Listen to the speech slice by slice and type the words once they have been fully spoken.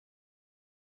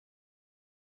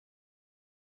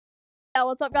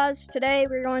What's up, guys? Today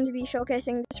we're going to be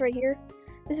showcasing this right here.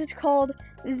 This is called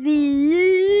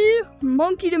the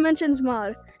Monkey Dimensions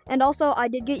mod. And also, I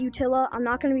did get Utila. I'm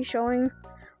not going to be showing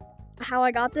how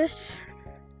I got this.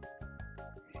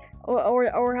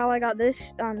 Or how I got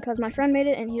this, because my friend made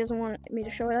it and he doesn't want me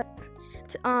to show it.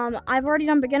 I've already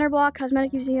done beginner block,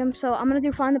 cosmetic museum, so I'm going to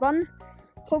do find the button.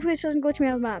 Hopefully this doesn't glitch me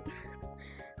out of the map.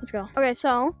 Let's go. Okay,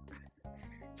 so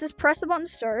just press the button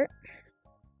to start.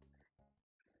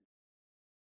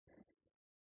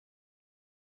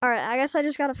 Alright, I guess I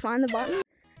just gotta find the button.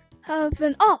 Oh,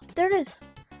 there it is.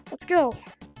 Let's go.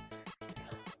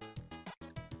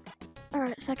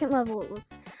 Alright, second level.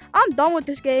 I'm done with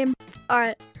this game.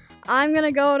 Alright, I'm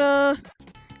gonna go to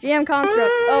GM Construct.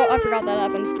 Oh, I forgot that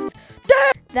happens.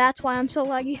 That's why I'm so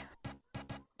laggy.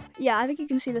 Yeah, I think you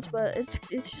can see this, but it's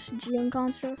just GM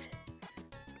Construct.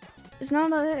 It's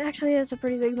not actually, it's a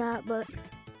pretty big map, but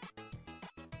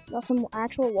got some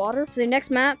actual water. So the next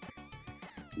map.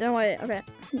 No, wait, okay.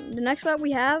 The next map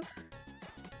we have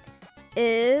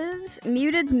is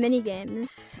Muted's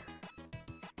Minigames.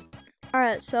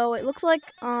 Alright, so it looks like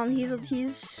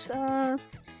he's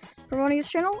promoting his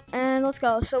channel, and let's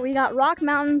go. So we got Rock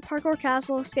Mountain, Parkour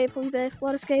Castle, Escape Felipe,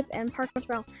 Flood Escape, and Parkour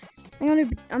Spiral. I'm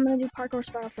gonna do Parkour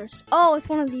Spiral first. Oh, it's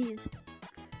one of these.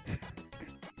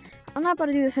 I'm not about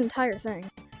to do this entire thing.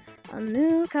 A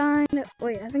new kind of,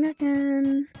 wait, I think I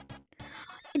can.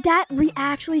 That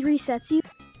actually resets you.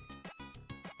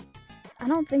 I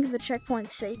don't think the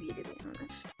checkpoints save you, to be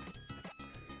honest.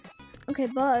 Okay,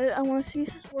 but I want to see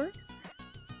if this works.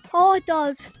 Oh, it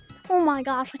does. Oh my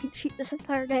gosh, I can cheat this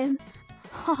entire game.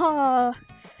 Haha.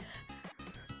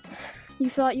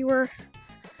 You thought you were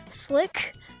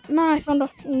slick? No, I found a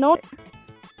note.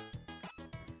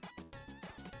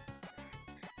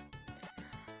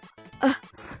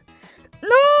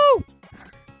 No!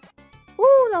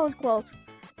 Woo, that was close.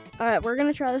 Alright, we're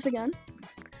gonna try this again.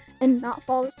 And not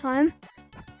fall this time.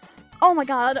 Oh my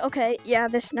god, okay. Yeah,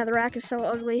 this netherrack is so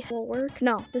ugly. Will it work?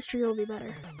 No, this tree will be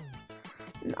better.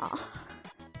 Nah.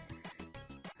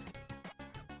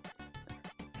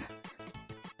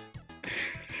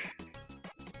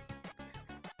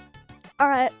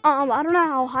 Alright, I don't know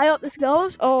how high up this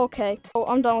goes. Oh, okay. Oh,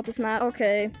 I'm done with this map.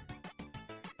 Okay.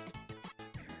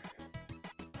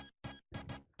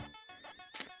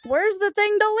 Where's the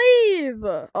thing to leave?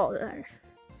 Oh, there.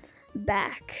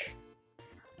 Back.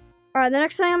 Alright, the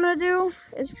next thing I'm gonna do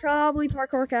is probably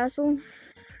Parkour Castle.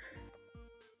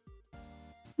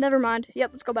 Never mind. Yep,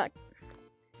 let's go back.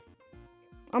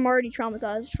 I'm already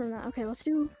traumatized from that. Okay, let's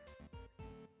do...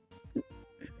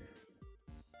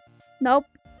 Nope.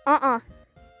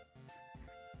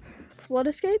 Flood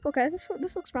Escape? Okay, this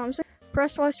looks promising.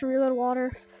 Press twice to reload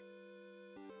water.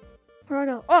 Where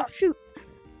do I go? Oh, shoot!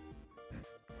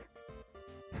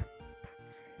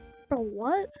 Bro,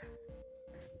 what?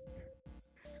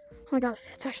 Oh my god,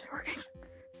 it's actually working.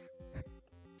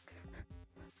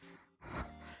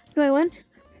 Do I win?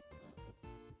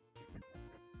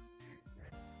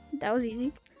 That was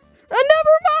easy.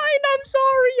 Never mind! I'm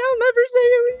sorry! I'll never say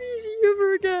it was easy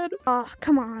ever again. Oh,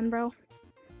 come on, bro.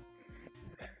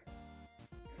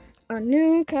 A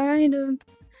new kind of...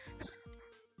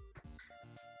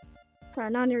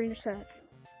 Alright, now I need to reset.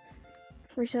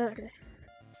 Reset, okay.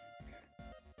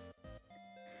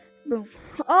 Boom.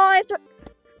 Oh, I have to...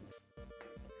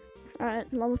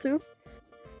 Alright, level 2.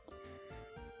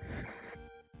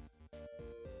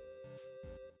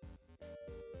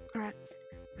 Alright.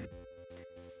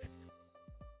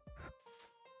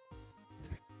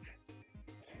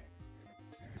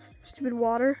 Stupid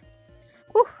water.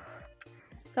 Whew.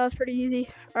 That was pretty easy.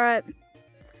 Alright. I'm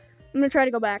gonna try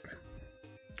to go back.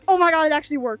 Oh my god, it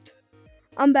actually worked.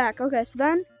 I'm back. Okay, so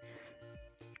then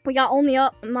we got Only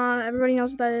Up. Everybody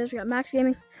knows what that is. We got Max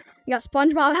Gaming. We got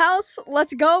SpongeBob House.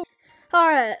 Let's go.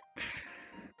 Alright.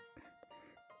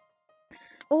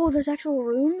 Oh, there's actual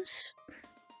rooms.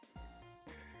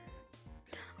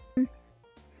 Alright,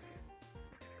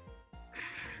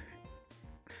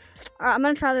 I'm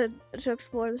gonna try to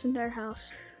explore this entire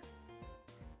house.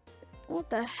 What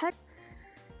the heck?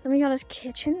 Then we got his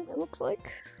kitchen, it looks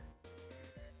like.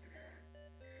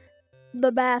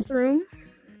 The bathroom.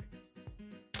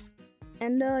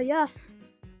 And yeah.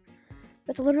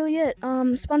 That's literally it.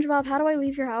 SpongeBob, how do I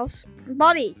leave your house?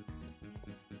 Buddy!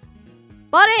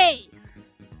 Buddy!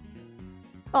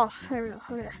 Oh, there we go.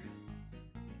 Okay.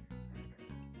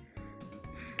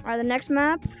 Alright, the next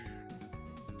map.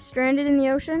 Stranded in the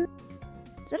ocean.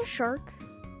 Is that a shark?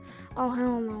 Oh,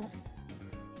 hell no.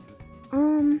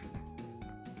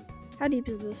 How deep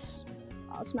is this?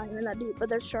 Oh, it's not even that deep, but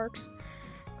there's sharks.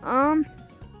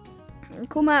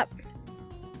 Cool map.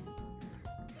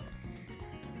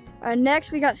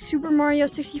 Next we got Super Mario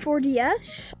 64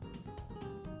 DS.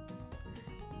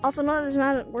 Also, none of this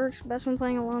map works best when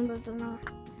playing alone, but it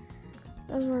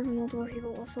doesn't work with multiple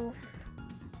people. Also,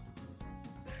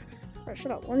 alright,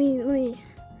 shut up. Let me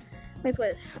play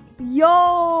this.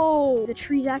 Yo, the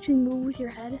trees actually move with your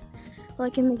head,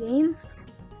 like in the game.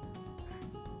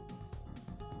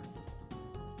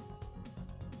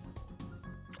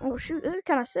 Oh shoot, this is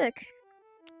kind of sick.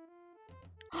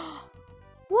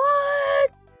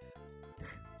 What?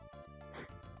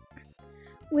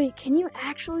 Wait, can you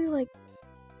actually like?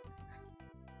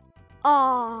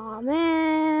 Aw,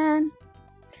 man.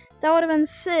 That would have been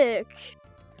sick.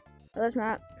 Oh, that's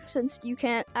not, since you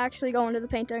can't actually go into the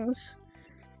paintings.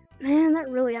 Man, that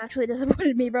really actually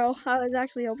disappointed me, bro. I was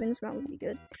actually hoping this map would be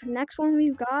good. The next one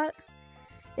we've got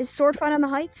is Sword Fight on the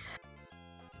Heights.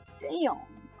 Damn.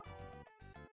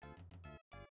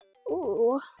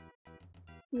 Ooh.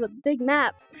 This is a big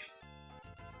map.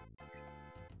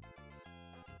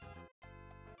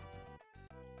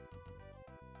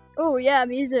 Oh yeah,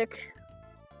 music.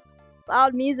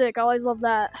 Loud music, I always love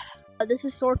that. This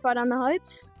is Sword Fight on the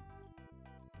Heights.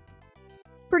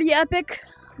 Pretty epic.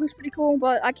 Looks pretty cool,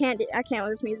 but I can't with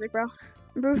this music, bro.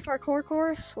 Improved parkour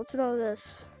course. What's about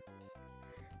this?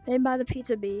 Made by the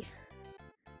Pizza Bee.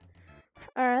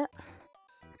 Alright.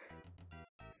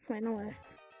 Wait, no way.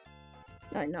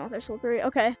 No, they're slippery.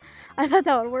 Okay. I thought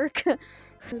that would work.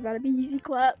 It's about to be easy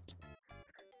clap.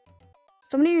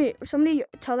 Somebody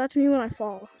tell that to me when I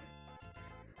fall.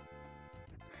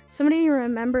 Somebody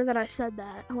remember that I said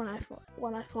that when I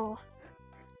fall.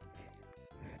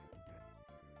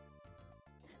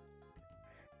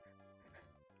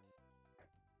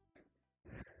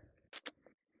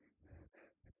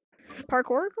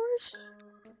 Parkour course?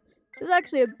 This is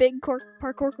actually a big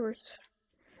parkour course.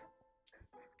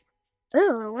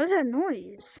 Ew, what is that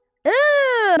noise?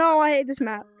 Ew! No, I hate this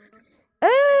map.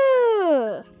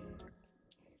 Ew!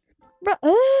 Bro,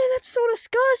 that's so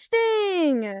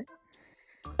disgusting!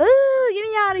 Ugh, get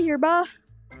me out of here, bro.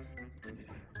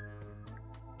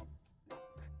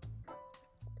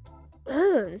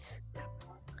 Ugh.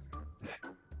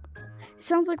 It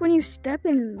sounds like when you step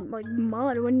in like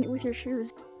mud with your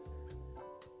shoes.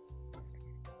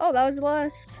 Oh, that was the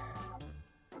last.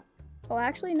 Oh,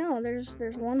 actually, no. There's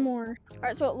one more. All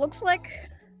right, so it looks like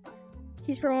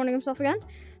he's promoting himself again.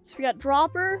 So we got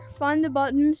dropper, find the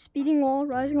button, speeding wall,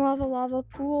 rising lava,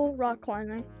 pool, rock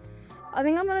climbing. I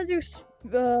think I'm gonna do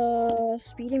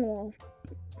speeding wall.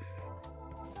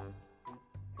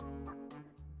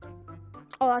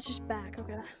 Oh, that's just back.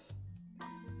 Okay.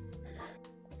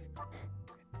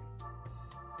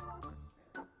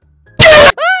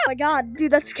 Oh my god,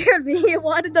 dude, that scared me.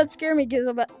 Why did that scare me?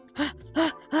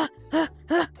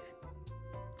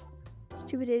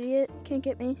 Stupid idiot, can't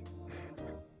get me.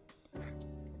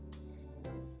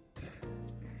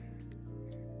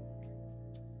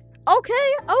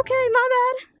 Okay, my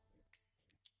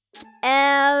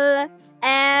bad.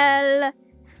 L.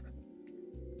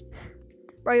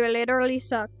 Bro, you literally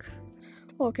suck.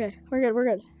 Okay, we're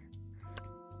good.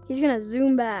 He's gonna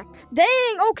zoom back.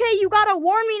 Dang, okay, you gotta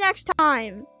warn me next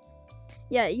time.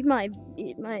 Yeah, eat my,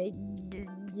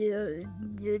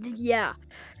 yeah.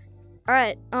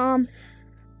 Alright, I'm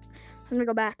gonna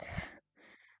go back.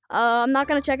 I'm not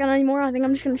gonna check out anymore. I think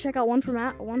I'm just gonna check out one per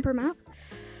map.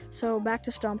 So back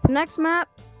to Stump. The next map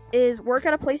is work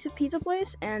at a pizza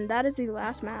place, and that is the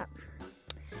last map.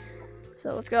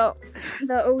 So let's go.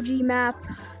 The OG map.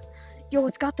 Yo,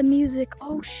 it's got the music.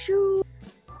 Oh shoot.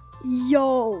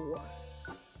 Yo.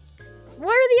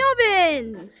 Where are the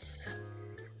ovens?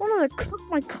 I want to cook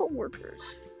my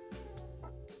coworkers.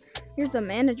 Here's the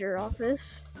manager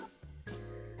office.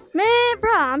 Man,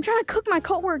 bruh, I'm trying to cook my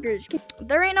coworkers.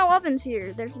 There ain't no ovens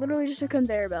here. There's literally just a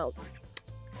conveyor belt.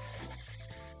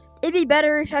 It'd be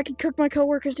better if I could cook my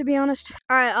coworkers, to be honest.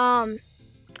 Alright,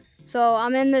 so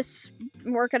I'm in this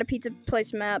work at a pizza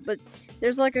place map, but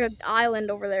there's like an island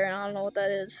over there, and I don't know what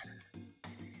that is.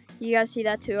 You guys see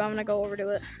that too? I'm gonna go over to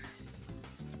it.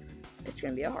 It's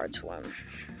gonna be a hard swim.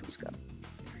 Let's go.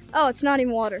 Oh, it's not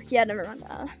even water. Yeah, never mind.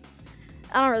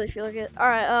 I don't really feel like it.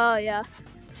 Alright, yeah.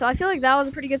 So I feel like that was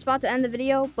a pretty good spot to end the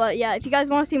video, but yeah, if you guys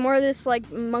want to see more of this like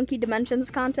Monkey Dimensions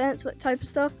content type of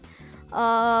stuff,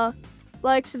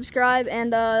 like, subscribe,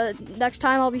 and next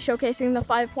time I'll be showcasing the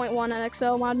 5.1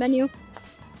 NXO mod menu,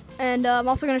 and I'm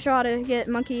also going to show how to get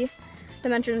Monkey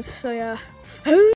Dimensions, so yeah.